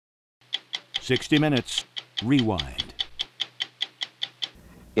60 Minutes, Rewind.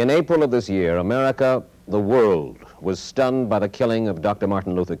 In April of this year, America, the world, was stunned by the killing of Dr.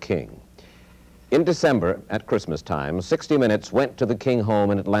 Martin Luther King. In December, at Christmas time, 60 Minutes went to the King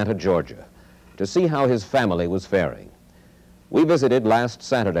home in Atlanta, Georgia, to see how his family was faring. We visited last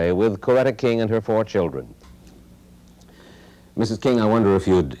Saturday with Coretta King and her 4 children. Mrs. King, I wonder if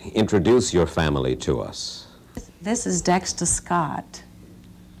you'd introduce your family to us. This is Dexter Scott.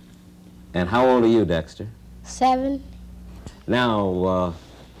 And how old are you, Dexter? 7. Now,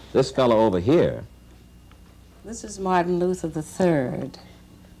 this fellow over here. This is Martin Luther III.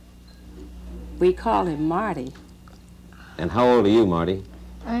 We call him Marty. And how old are you, Marty?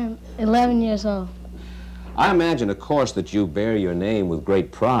 I'm 11 years old. I imagine, of course, that you bear your name with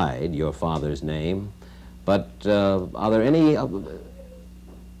great pride, your father's name. But are there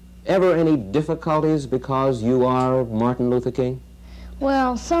ever any difficulties because you are Martin Luther King?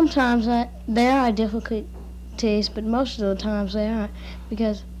 Well, sometimes there are difficulties, but most of the times they aren't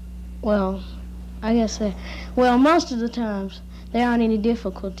because, well, most of the times there aren't any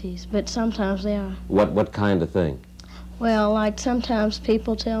difficulties, but sometimes there are. What kind of thing? Well, like sometimes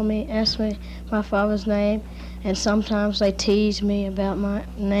people ask me my father's name, and sometimes they tease me about my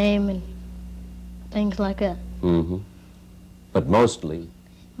name and things like that. Mm-hmm. But mostly?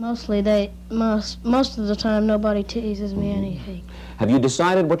 Most of the time nobody teases me anything. Have you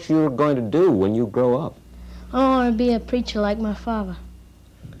decided what you're going to do when you grow up? I want to be a preacher like my father.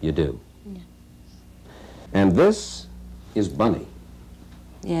 You do? Yeah. And this is Bunny.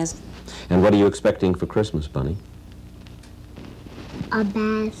 Yes. And what are you expecting for Christmas, Bunny? A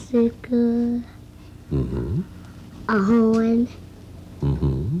bicycle. Mm-hmm. A horn.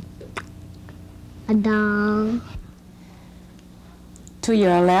 Mm-hmm. A doll. To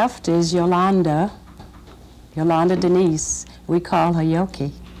your left is Yolanda Denise. We call her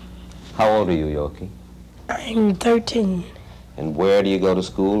Yoki. How old are you, Yoki? I'm 13. And where do you go to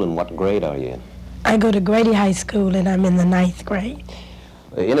school and what grade are you in? I go to Grady High School and I'm in the 9th grade.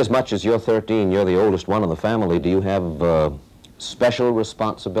 Inasmuch as you're 13, you're the oldest one in the family, do you have special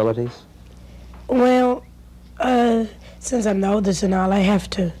responsibilities? Well, since I'm the oldest and all, I have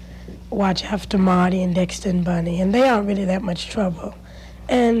to watch after Marty and Dexter and Bunny, and they aren't really that much trouble.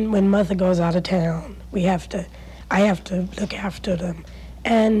 And when Mother goes out of town, I have to look after them.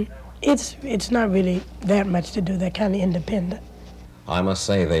 And it's not really that much to do. They're kind of independent. I must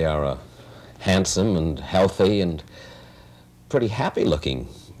say they are a handsome and healthy and pretty happy-looking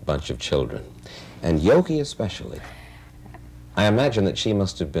bunch of children, and Yoki especially. I imagine that she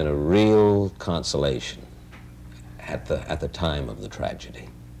must have been a real consolation at the time of the tragedy.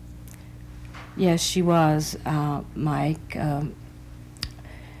 Yes, she was, Mike.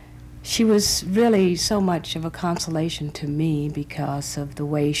 She was really so much of a consolation to me because of the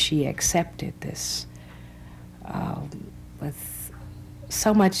way she accepted this with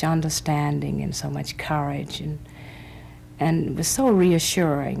so much understanding and so much courage, and it was so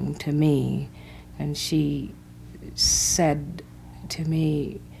reassuring to me. And she said to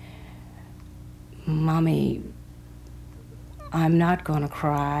me, "Mommy, I'm not going to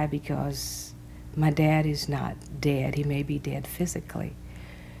cry because my dad is not dead. He may be dead physically.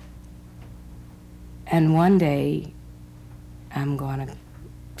 And one day, I'm going to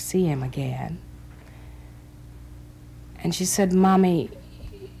see him again." And she said, "Mommy,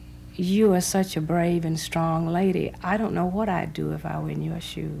 you are such a brave and strong lady. I don't know what I'd do if I were in your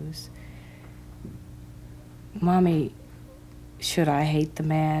shoes. Mommy, should I hate the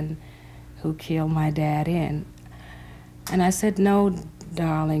man who killed my dad in?" And I said, "No,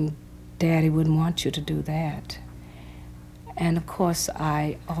 darling, Daddy wouldn't want you to do that." And of course,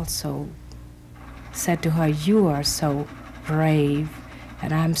 I also said to her, "You are so brave,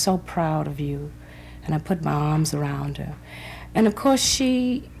 and I'm so proud of you." And I put my arms around her. And of course,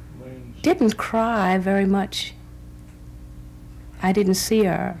 she didn't cry very much. I didn't see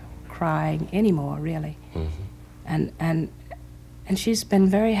her crying anymore, really. Mm-hmm. And she's been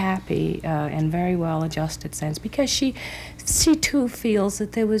very happy and very well adjusted since, because she too feels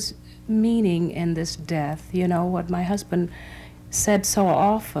that there was meaning in this death. You know, what my husband said so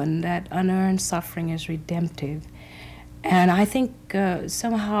often, that unearned suffering is redemptive. And I think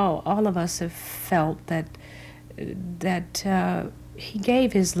somehow all of us have felt that he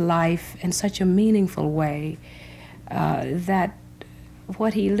gave his life in such a meaningful way, that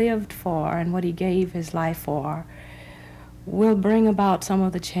what he lived for and what he gave his life for will bring about some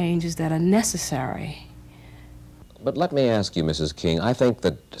of the changes that are necessary. But let me ask you, Mrs. King, I think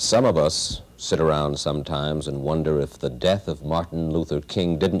that some of us sit around sometimes and wonder if the death of Martin Luther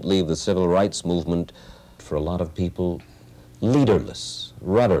King didn't leave the civil rights movement, for a lot of people, leaderless,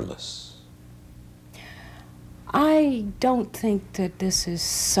 rudderless. I don't think that this is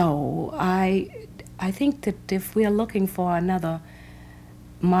so. I think that if we're looking for another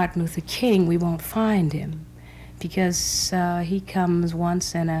Martin Luther King, we won't find him, because he comes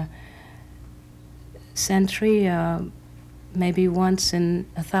once in a century, maybe once in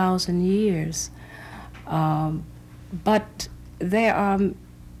 1,000 years. But there are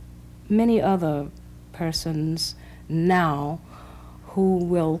many other persons now who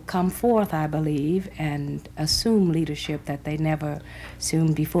will come forth, I believe, and assume leadership that they never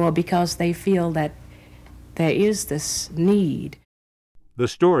assumed before, because they feel that there is this need. The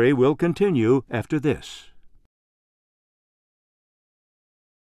story will continue after this.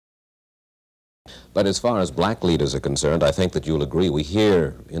 But as far as black leaders are concerned, I think that you'll agree. We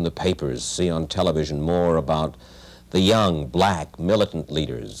hear in the papers, see on television more about the young black militant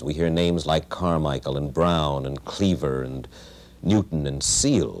leaders. We hear names like Carmichael and Brown and Cleaver and Newton and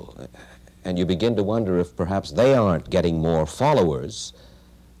Seal. And you begin to wonder if perhaps they aren't getting more followers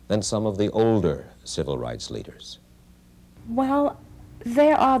than some of the older civil rights leaders. Well,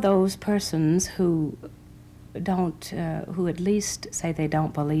 there are those persons who don't, who at least say they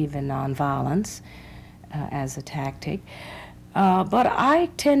don't believe in nonviolence as a tactic. But I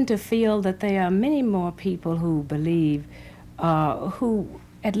tend to feel that there are many more people who believe, who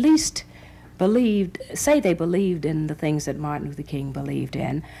at least say they believed in the things that Martin Luther King believed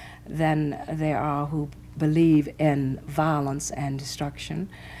in, than there are who believe in violence and destruction.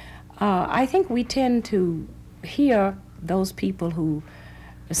 I think we tend to hear those people who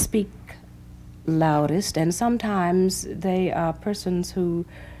speak loudest, and sometimes they are persons who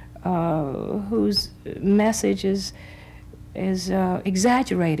whose message is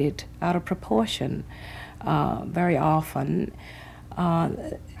exaggerated out of proportion very often.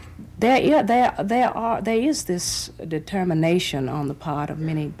 There is this determination on the part of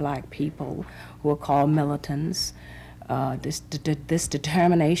many black people who are called militants, this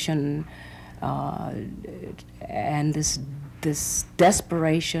determination and this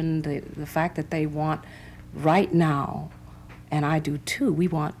desperation, the fact that they want right now, and I do too, we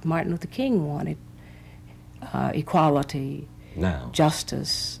want, Martin Luther King wanted equality, now,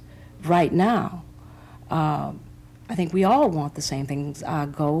 justice, right now. I think we all want the same things. Our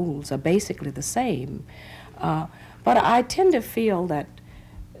goals are basically the same. But I tend to feel that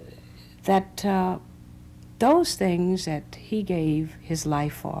those things that he gave his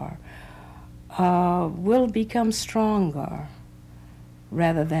life for will become stronger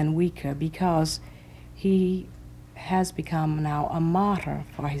rather than weaker, because he has become now a martyr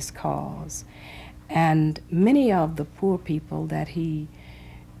for his cause. And many of the poor people that he,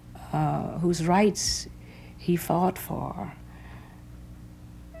 whose rights he fought for,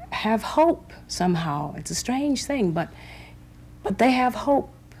 have hope somehow. It's a strange thing, but they have hope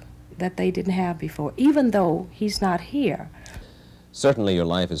that they didn't have before, even though he's not here. Certainly your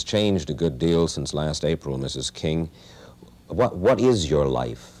life has changed a good deal since last April, Mrs. King. What is your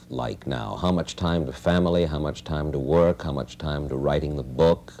life like now? How much time to family, how much time to work, how much time to writing the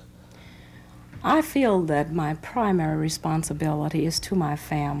book? I feel that my primary responsibility is to my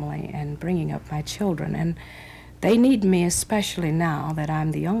family and bringing up my children, and they need me especially now that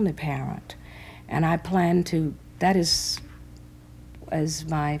I'm the only parent. And I plan to, that is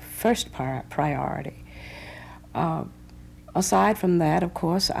my first priority. Aside from that, of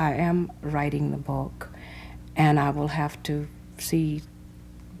course, I am writing the book, and I will have to see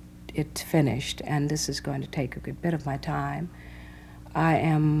it finished, and this is going to take a good bit of my time. I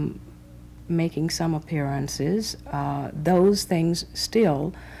am making some appearances. Those things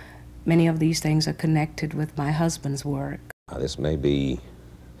still, many of these things are connected with my husband's work. This may be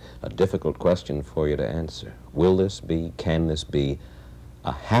a difficult question for you to answer. Will this be, can this be,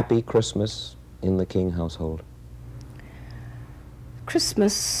 a happy Christmas in the King household?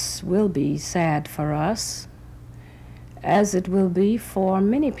 Christmas will be sad for us, as it will be for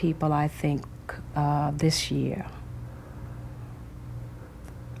many people, I think, this year.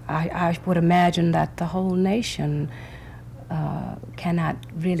 I would imagine that the whole nation cannot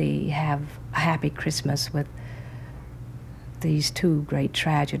really have a happy Christmas with these two great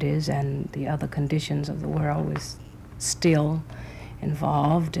tragedies, and the other conditions of the world was still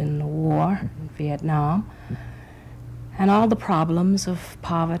involved in the war in Vietnam, and all the problems of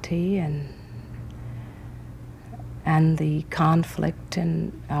poverty and the conflict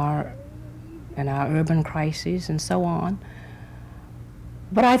in our urban crises and so on.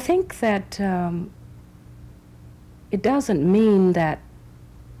 But I think that it doesn't mean that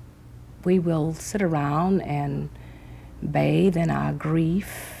we will sit around and bathe in our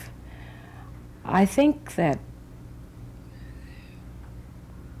grief. I think that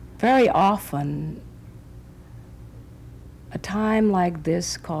very often a time like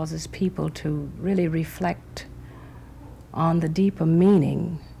this causes people to really reflect on the deeper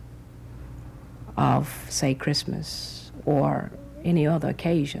meaning of, say, Christmas or any other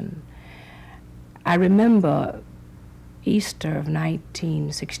occasion. I remember Easter of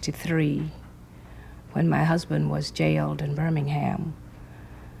 1963, when my husband was jailed in Birmingham.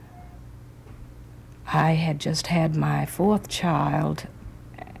 I had just had my 4th child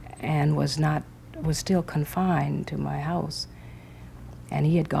and was still confined to my house. And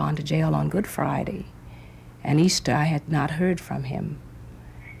he had gone to jail on Good Friday. And Easter, I had not heard from him.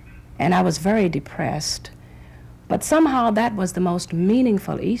 And I was very depressed. But somehow that was the most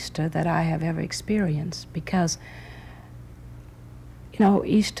meaningful Easter that I have ever experienced, because, you know,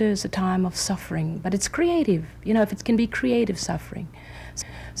 Easter is a time of suffering, but it's creative, you know, if it can be creative suffering.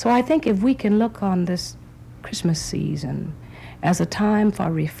 So I think if we can look on this Christmas season as a time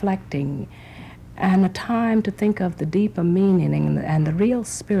for reflecting and a time to think of the deeper meaning and the real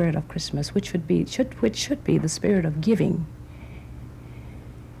spirit of Christmas, which should be the spirit of giving,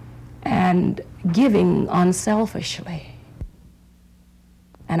 and giving unselfishly.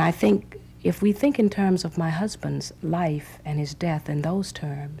 And I think if we think in terms of my husband's life and his death in those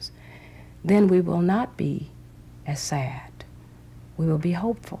terms, then we will not be as sad. We will be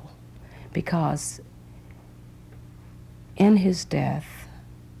hopeful, because in his death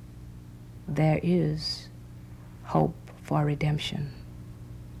there is hope for redemption.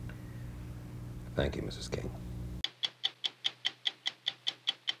 Thank you, Mrs. King.